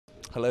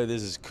Hello,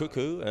 this is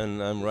Cuckoo,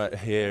 and I'm right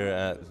here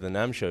at the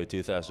NAMM Show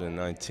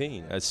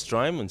 2019 at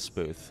Strymon's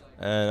booth.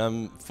 And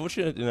I'm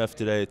fortunate enough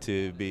today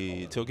to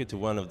be talking to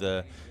one of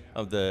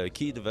the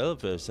key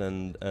developers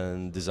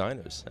and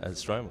designers at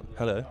Strymon.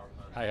 Hello.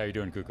 Hi, how you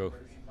doing, Kuko?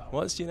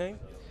 What's your name?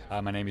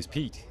 My name is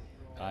Pete.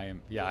 I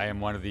am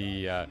one of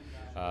the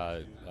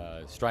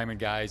Strymon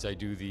guys. I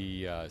do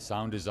the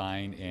sound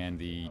design and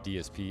the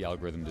DSP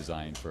algorithm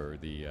design for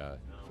the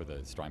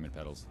Strymon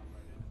pedals.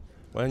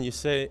 When you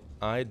say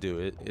I do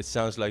it, it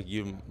sounds like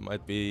you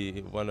might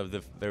be one of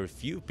the very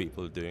few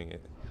people doing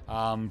it.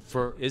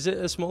 Is it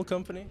a small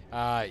company?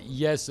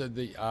 Yes,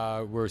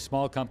 we're a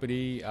small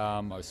company,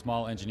 a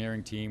small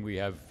engineering team. We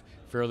have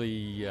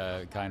fairly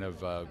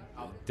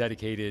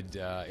dedicated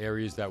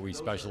areas that we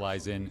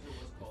specialize in.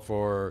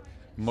 For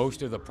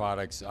most of the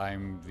products,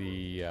 I'm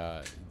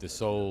the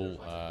sole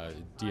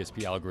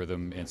DSP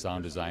algorithm and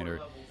sound designer,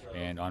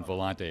 and on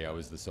Volante, I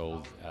was the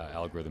sole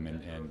algorithm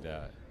and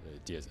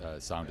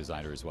sound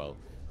designer as well.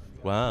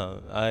 Wow,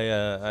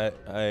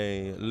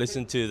 I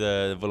listened to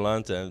the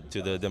Volante,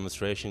 to the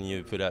demonstration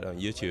you put out on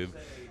YouTube,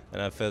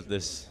 and I felt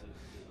this.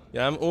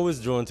 Yeah, I'm always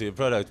drawn to your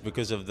product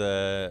because of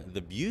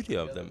the beauty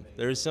of them.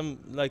 There is some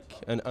like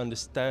an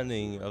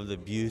understanding of the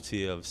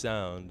beauty of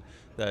sound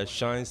that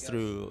shines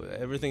through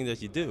everything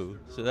that you do.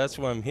 So that's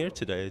why I'm here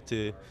today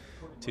to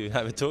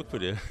have a talk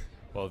with you.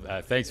 Well,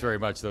 thanks very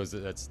much.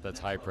 That's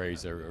high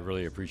praise. I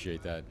really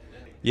appreciate that.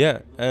 Yeah,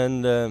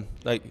 and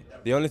like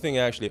the only thing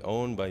I actually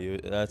own by you,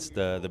 that's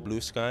the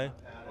Blue Sky.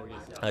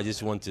 I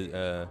just wanted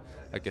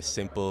like a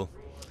simple,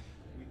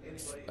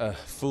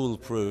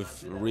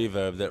 foolproof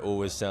reverb that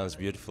always sounds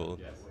beautiful.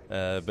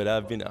 But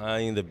I've been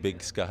eyeing the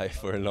Big Sky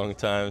for a long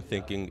time,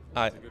 thinking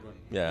I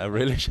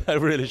really, I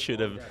really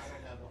should have.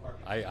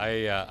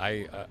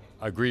 I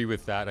agree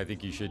with that. I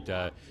think you should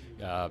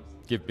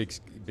give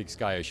Big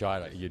Sky a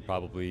shot. You'd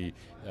probably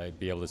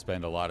be able to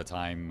spend a lot of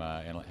time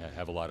and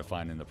have a lot of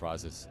fun in the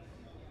process.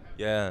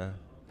 Yeah.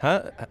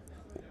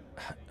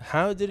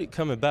 How did it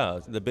come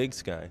about, the Big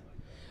Sky?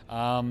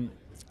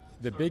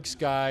 The Big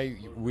Sky,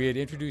 we had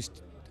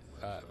introduced,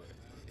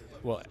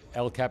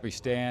 El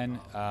Capistan,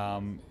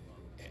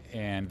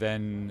 and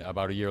then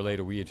about a year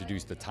later we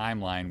introduced the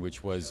Timeline,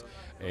 which was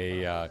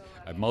a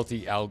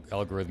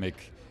multi-algorithmic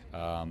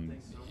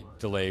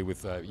delay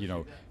with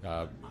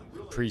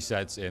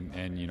presets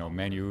and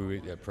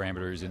menu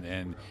parameters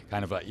and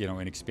kind of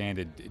an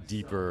expanded,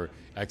 deeper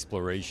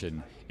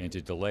exploration into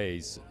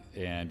delays.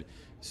 And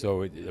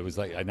so it was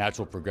like a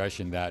natural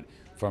progression that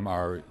from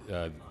our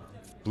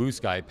Blue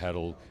Sky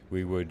pedal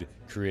we would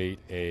create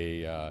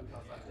a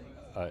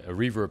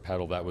reverb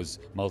pedal that was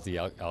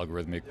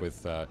multi-algorithmic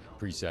with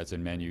presets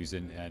and menus,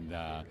 and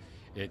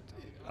it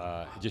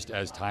just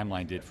as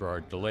Timeline did for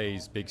our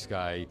delays, Big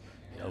Sky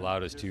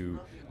allowed us to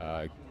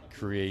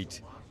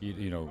create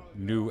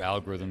new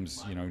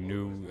algorithms,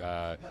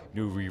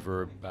 new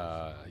reverb,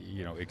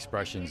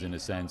 expressions in a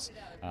sense,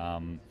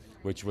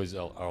 which was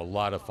a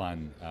lot of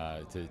fun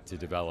to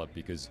develop,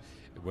 because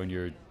when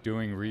you're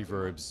doing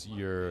reverbs,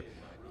 you're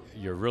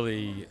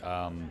really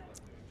a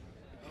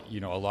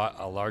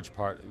large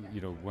part,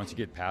 once you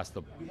get past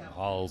the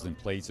halls and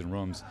plates and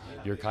rooms,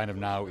 you're kind of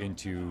now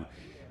into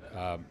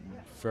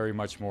very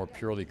much more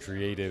purely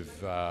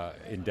creative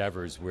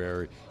endeavors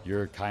where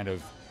you're kind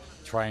of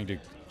trying to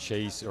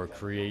chase or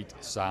create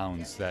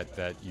sounds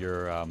that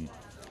you're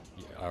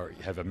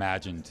have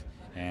imagined,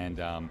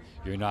 and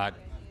you're not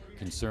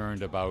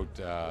concerned about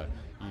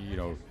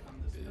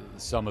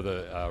some of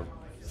the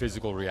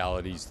physical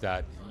realities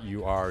that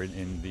you are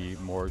in the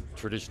more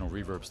traditional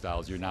reverb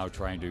styles. You're now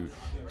trying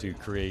to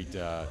create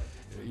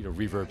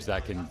reverbs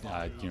that can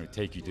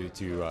take you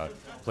to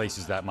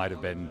places that might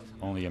have been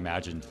only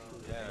imagined.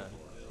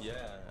 Yeah.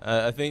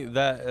 I think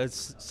that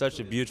it's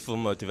such a beautiful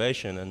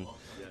motivation, and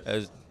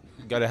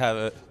got to have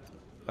a.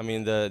 I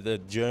mean,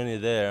 the journey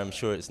there, I'm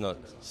sure it's not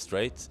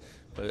straight,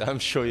 but I'm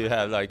sure you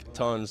have like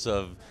tons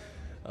of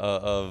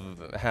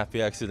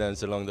happy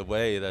accidents along the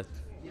way that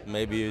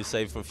maybe you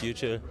save for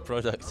future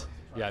products.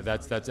 Yeah,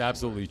 that's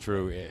absolutely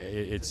true.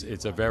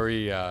 It's a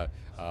very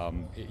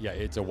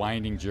it's a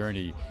winding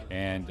journey,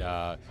 and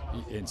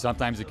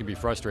sometimes it can be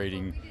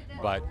frustrating,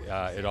 but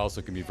it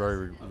also can be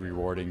very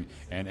rewarding.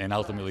 And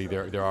ultimately,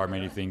 there are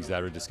many things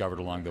that are discovered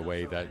along the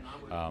way that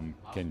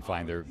can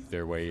find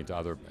their way into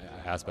other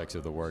aspects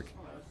of the work.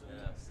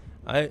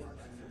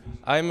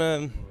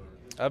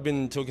 I've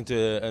been talking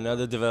to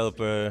another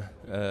developer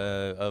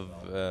of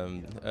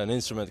an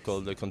instrument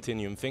called the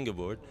Continuum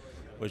Fingerboard,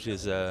 which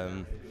is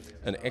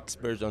an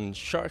expert on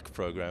Shark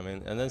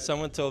programming, and then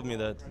someone told me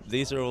that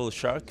these are all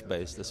Shark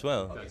based as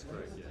well. That's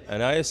correct. Yes.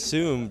 And I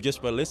assume,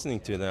 just by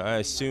listening to them, I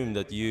assume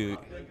that you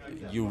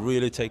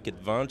really take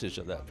advantage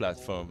of that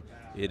platform.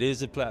 It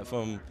is a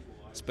platform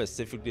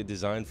specifically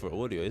designed for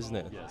audio, isn't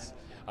it? Yes.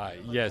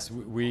 Yes,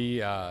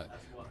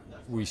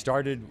 we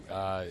started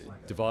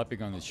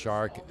developing on the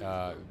Shark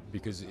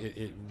because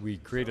we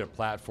created a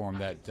platform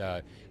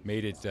that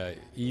made it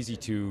easy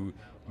to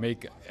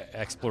make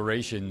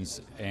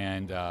explorations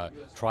and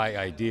try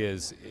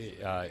ideas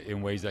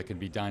in ways that can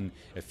be done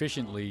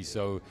efficiently.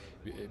 So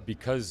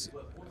because,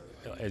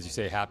 as you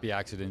say, happy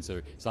accidents,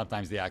 or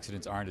sometimes the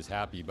accidents aren't as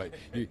happy, but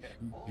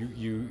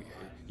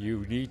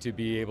you need to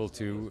be able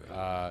to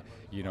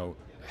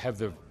have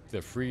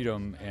the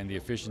freedom and the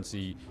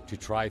efficiency to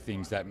try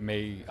things that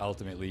may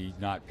ultimately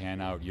not pan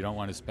out. You don't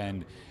want to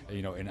spend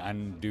an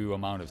undue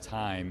amount of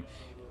time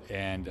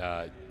and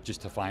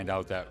just to find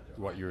out that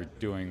what you're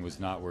doing was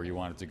not where you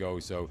wanted to go.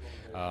 So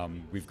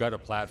we've got a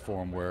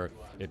platform where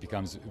it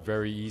becomes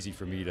very easy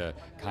for me to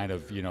kind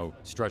of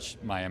stretch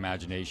my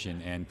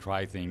imagination and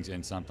try things,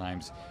 and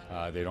sometimes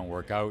they don't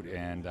work out,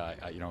 and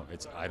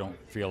I don't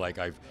feel like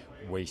I've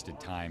wasted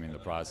time in the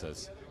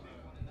process.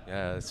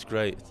 Yeah, it's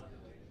great.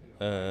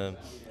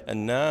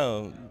 And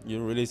now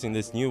you're releasing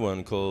this new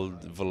one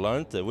called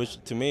Volante,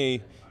 which to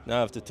me,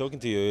 now after talking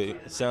to you,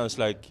 it sounds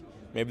like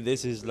maybe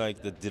this is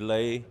like the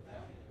delay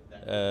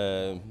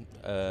uh,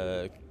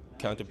 uh,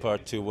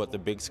 counterpart to what the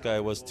Big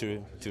Sky was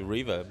to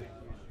reverb.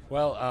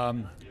 Well,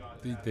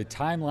 the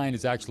timeline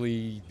is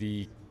actually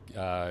the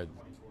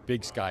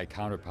Big Sky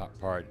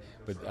counterpart,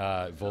 but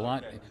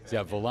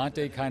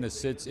Volante kind of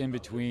sits in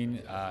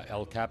between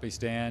El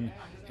Capistan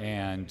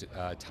and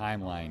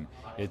Timeline.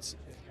 Its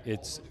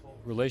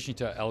relation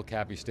to El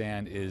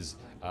Capistan is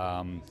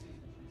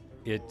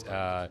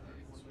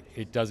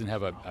it doesn't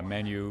have a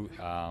menu.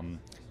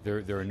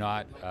 There are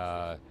not.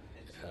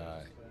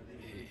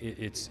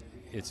 It's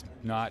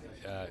not.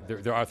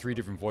 There are 3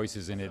 different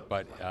voices in it,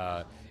 but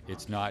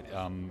it's not.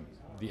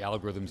 The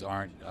algorithms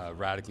aren't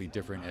radically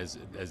different as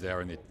they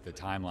are in the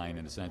timeline,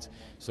 in a sense.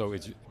 So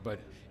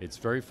it's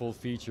very full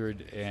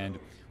featured, and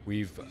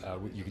we've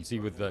you can see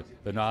with the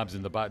knobs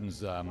and the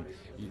buttons,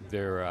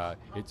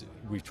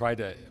 we've tried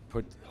to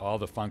put all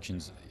the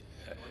functions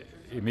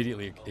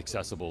immediately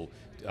accessible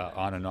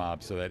on a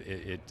knob, so that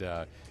it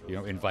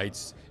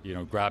invites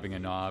grabbing a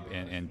knob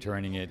and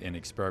turning it and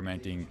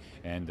experimenting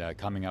and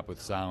coming up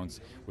with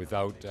sounds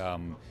without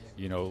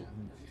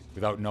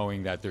without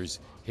knowing that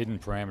there's hidden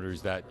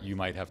parameters that you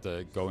might have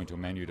to go into a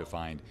menu to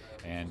find.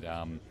 And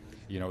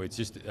it's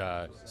just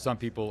some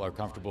people are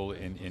comfortable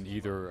in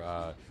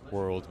either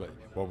world, but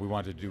what we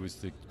wanted to do was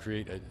to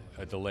create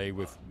a delay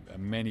with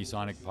many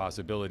sonic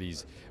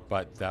possibilities,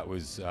 but that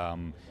was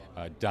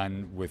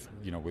done with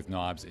with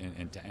knobs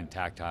and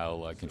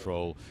tactile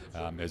control,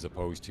 as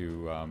opposed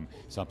to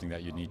something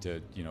that you need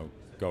to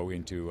go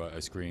into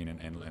a screen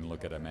and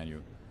look at a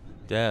menu.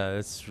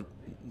 Yeah,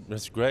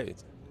 that's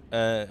great.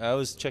 I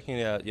was checking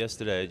it out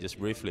yesterday, just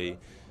briefly,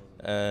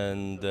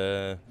 and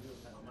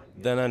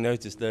then I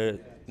noticed there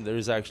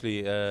is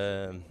actually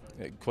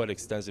quite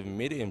extensive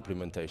MIDI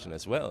implementation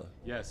as well.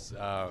 Yes,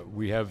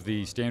 we have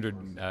the standard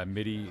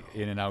MIDI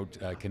in and out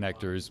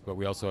connectors, but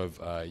we also have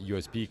a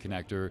USB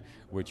connector,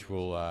 which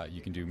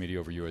you can do MIDI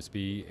over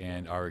USB,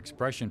 and our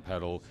expression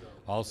pedal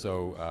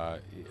also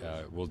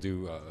will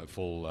do a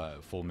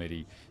full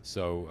MIDI.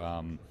 So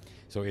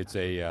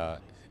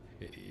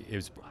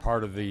it's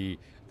part of the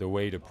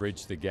way to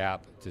bridge the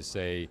gap to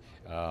say,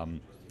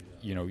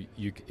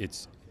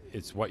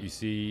 it's what you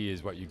see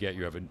is what you get.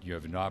 You have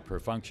a knob per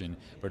function,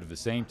 but at the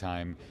same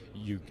time,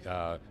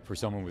 for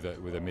someone with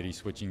a MIDI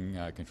switching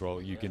control,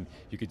 you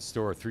could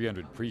store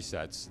 300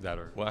 presets that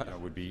are wow.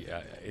 Would be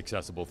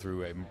accessible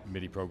through a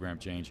MIDI program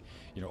change.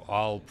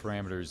 All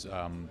parameters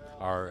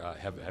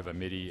have a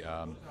MIDI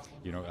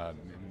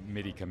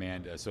MIDI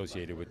command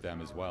associated with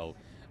them as well.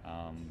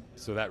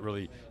 So that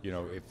really,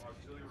 if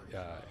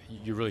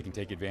you really can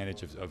take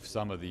advantage of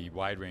some of the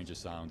wide range of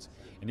sounds.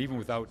 And even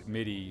without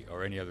MIDI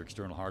or any other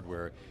external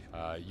hardware,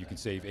 you can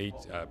save 8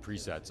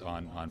 presets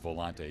on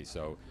Volante.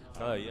 So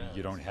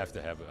you don't have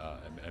to have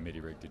a MIDI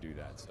rig to do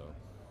that.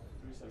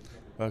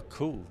 So.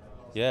 Cool.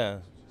 Yeah.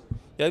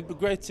 Yeah, it'd be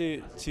great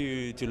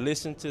to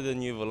listen to the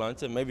new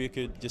Volante. Maybe you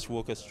could just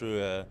walk us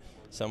through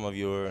some of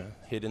your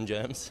hidden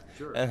gems.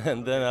 Sure.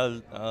 And then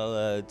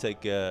I'll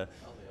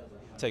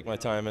take my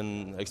time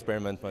and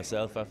experiment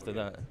myself after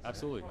that.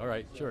 Absolutely. All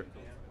right. Sure.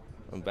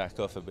 And back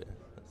off a bit.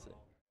 That's it.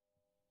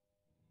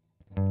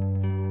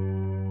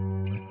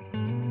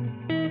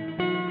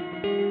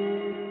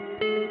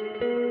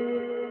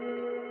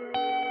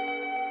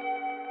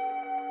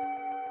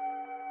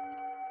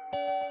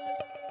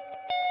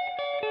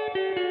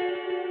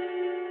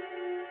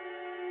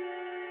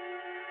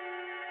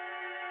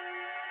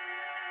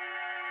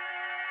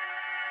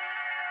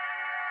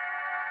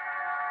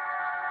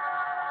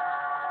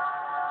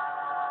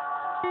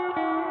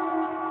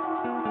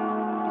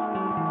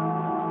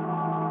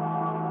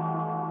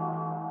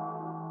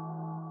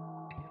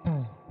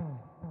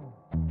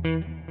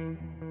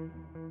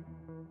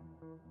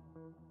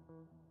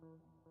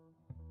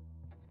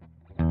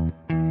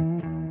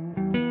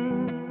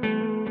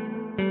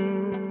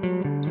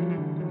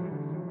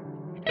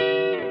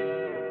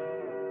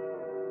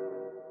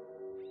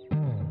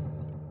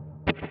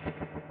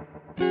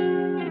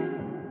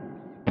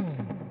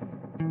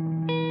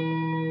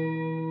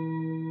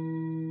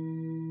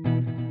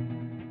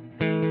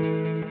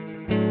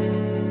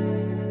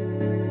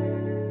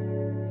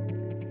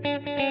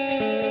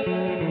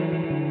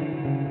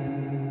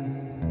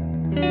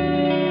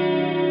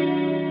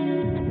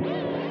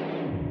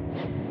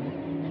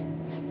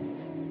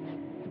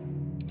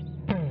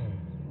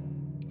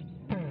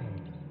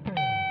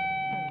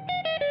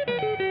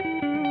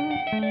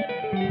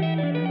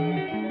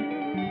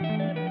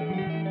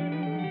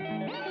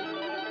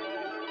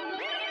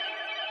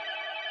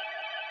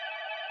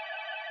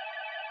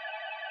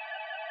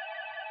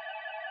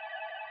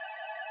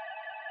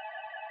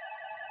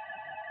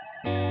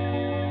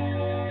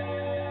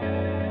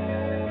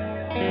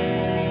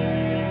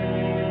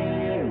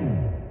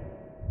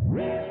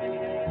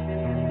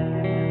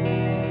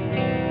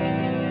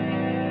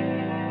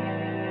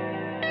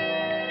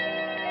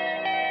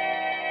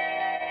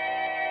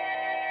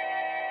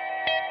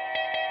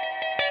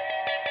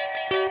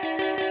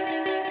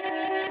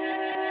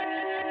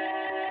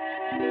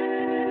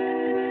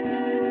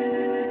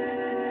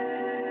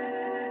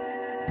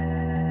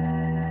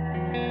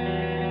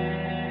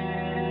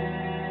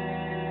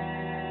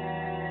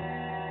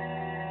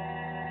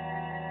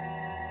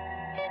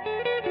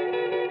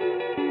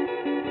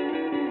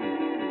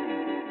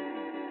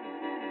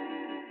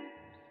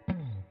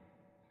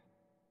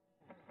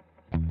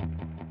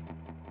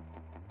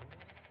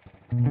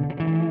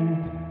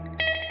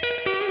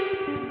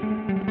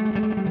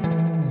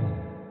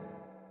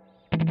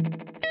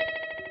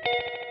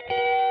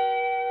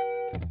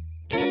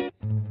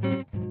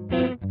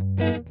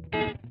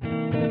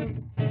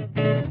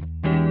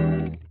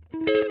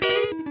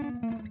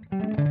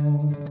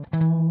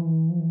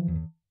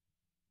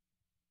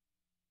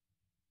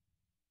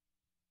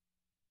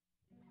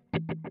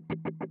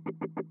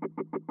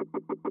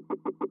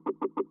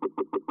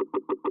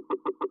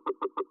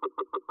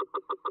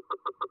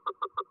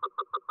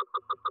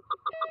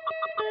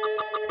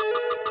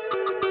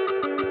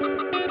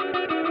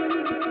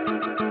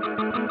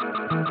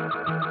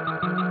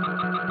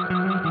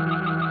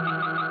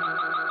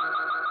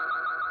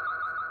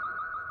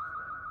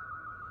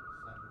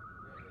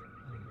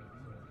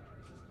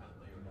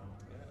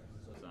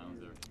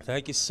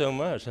 Thank you so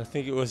much. I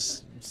think it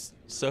was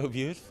so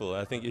beautiful.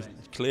 I think it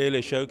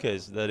clearly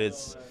showcased that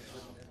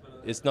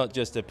it's not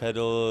just a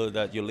pedal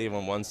that you leave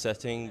on one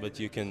setting,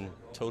 but you can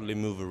totally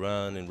move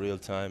around in real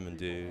time and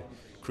do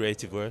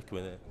creative work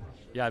with it.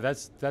 Yeah,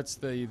 that's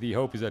the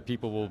hope, is that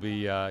people will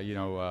be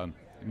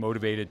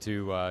motivated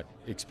to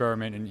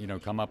experiment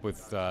and come up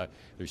with.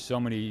 There's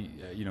so many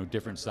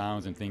different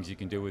sounds and things you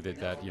can do with it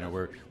that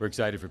we're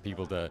excited for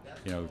people to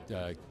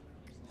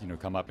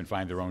come up and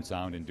find their own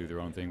sound and do their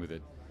own thing with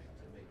it.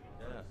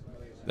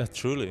 That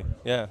truly,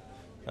 yeah.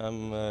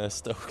 I'm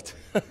stoked.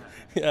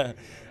 Yeah.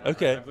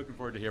 Okay. I'm looking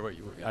forward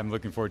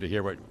to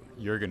hear what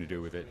you're going to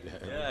do with it.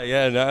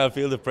 Yeah. Now I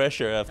feel the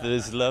pressure after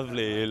this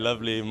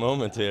lovely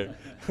moment here.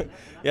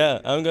 Yeah,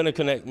 I'm going to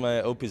connect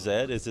my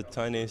OPZ. It's a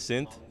tiny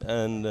synth,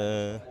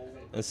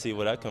 and see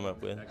what I come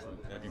up with.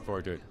 Yeah. Looking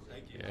forward to it.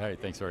 All right.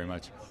 Thanks very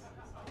much.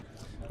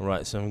 All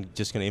right. So I'm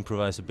just going to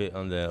improvise a bit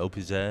on the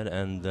OPZ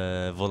and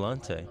the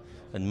Volante.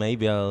 And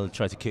maybe I'll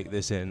try to kick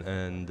this in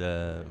and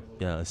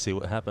see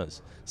what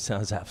happens.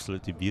 Sounds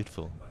absolutely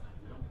beautiful.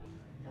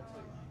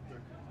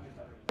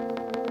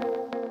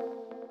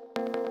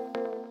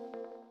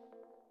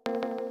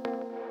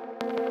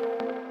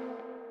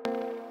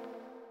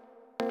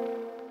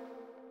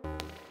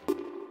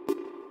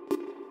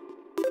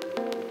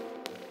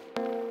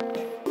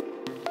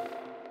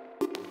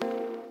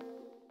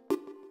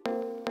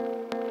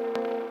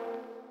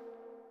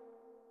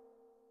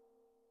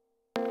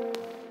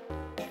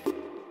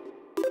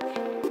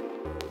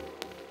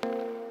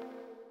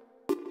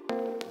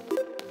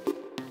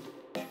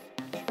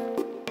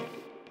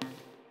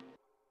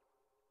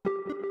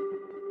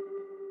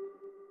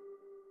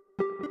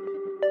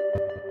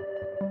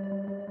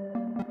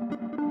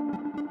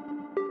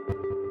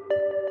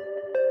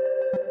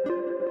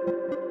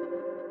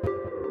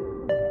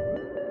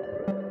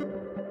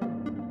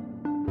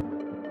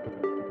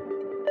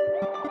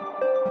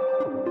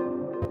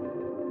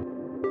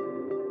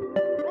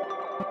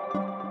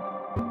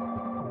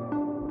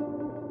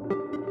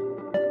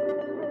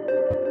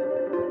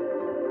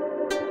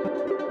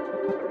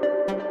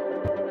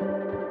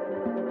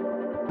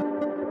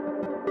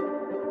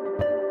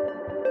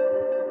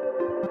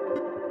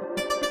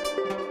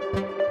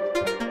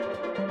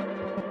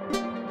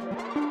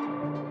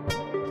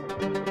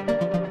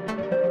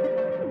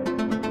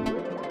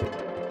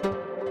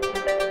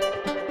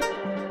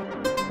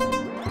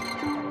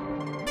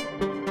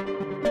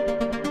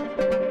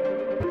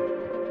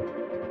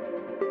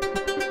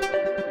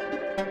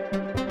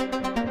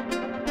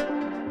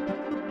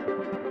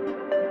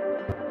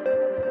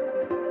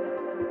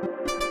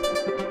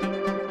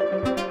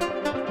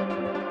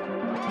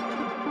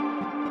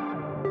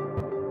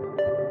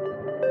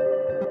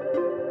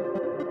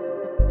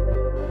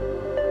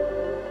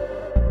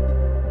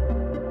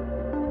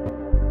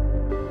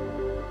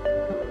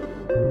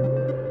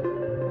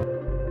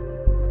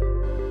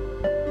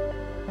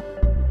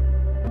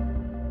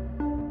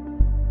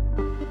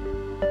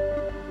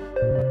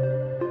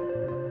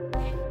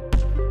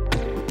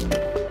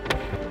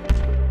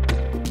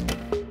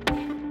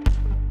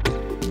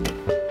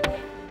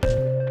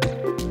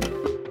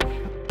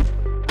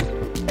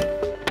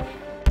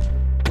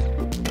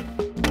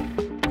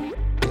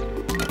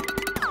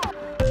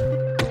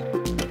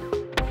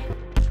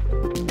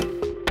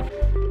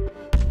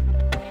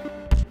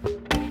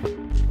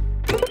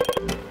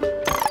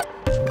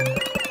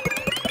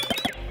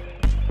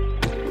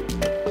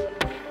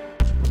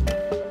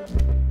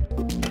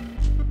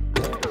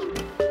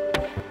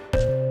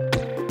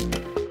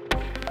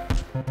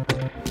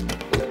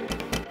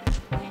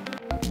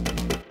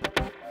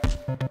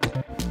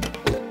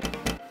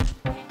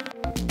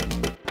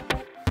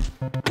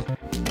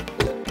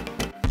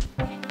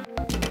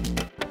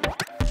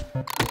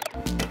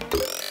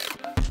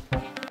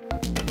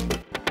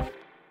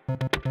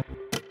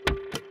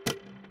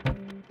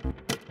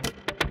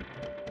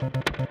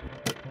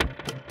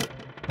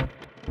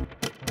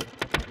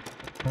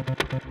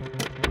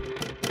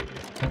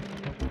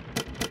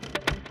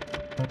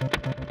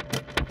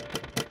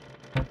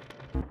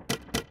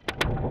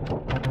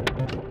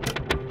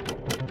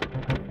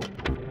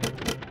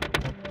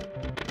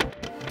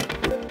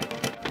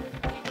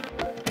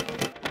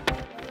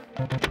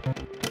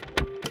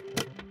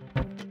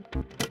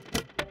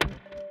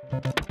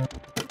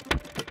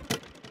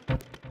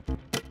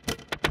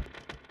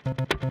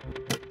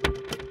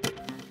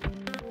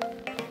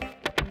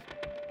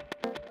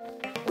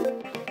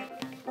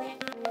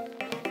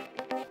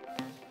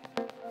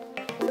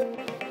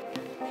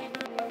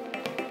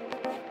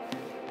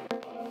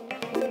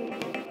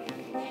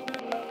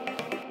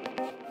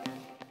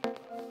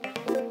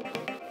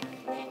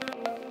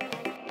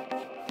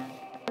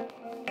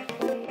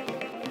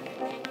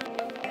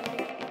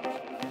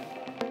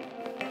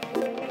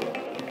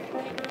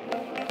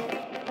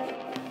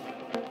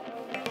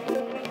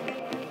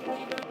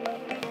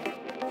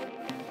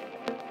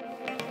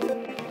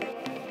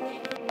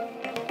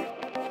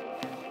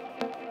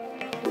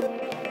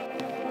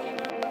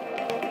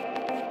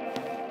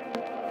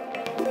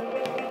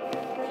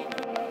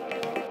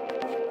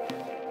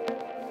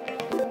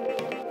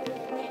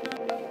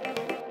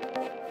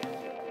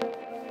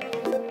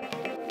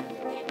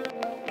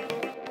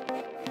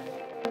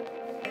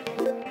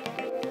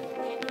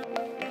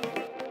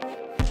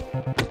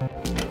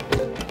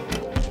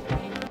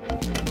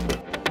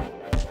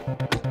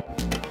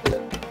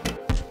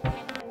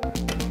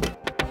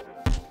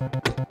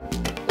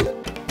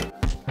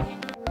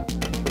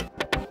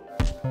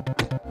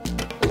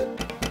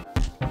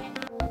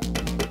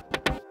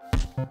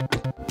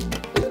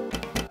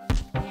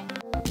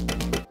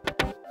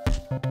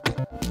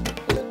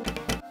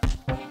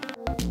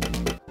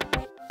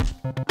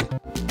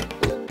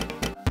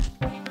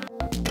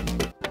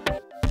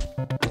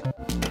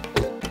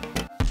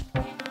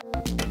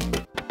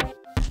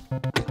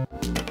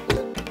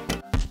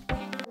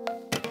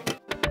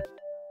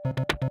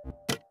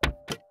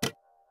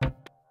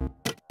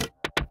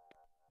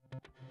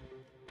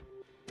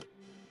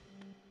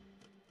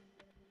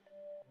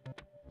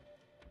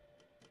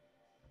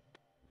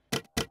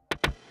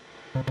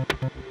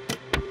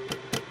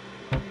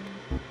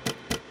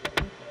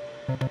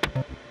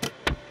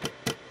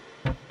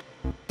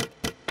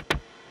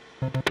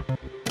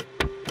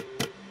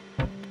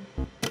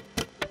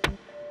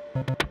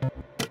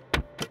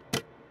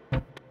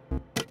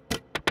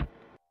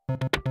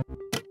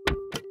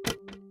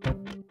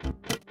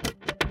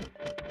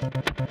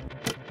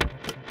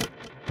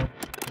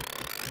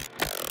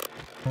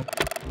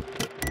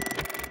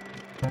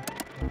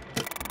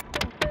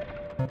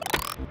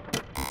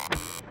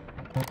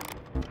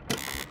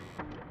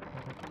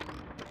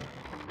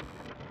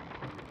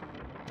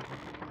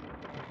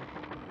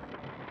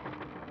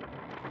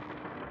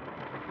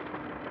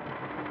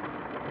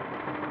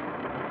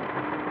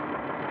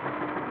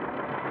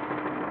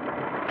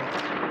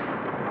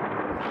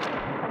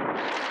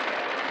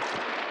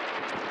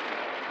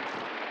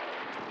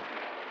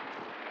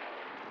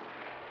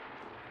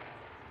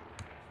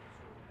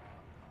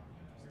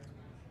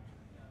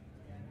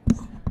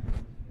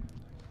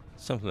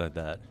 Something like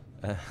that.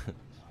 Uh,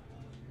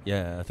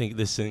 yeah, I think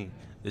this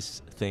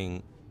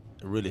thing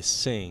really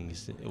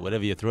sings.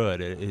 Whatever you throw at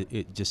it,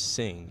 it just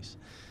sings.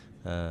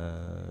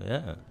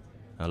 Yeah,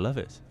 I love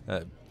it.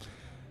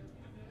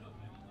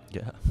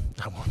 Yeah,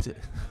 I want it.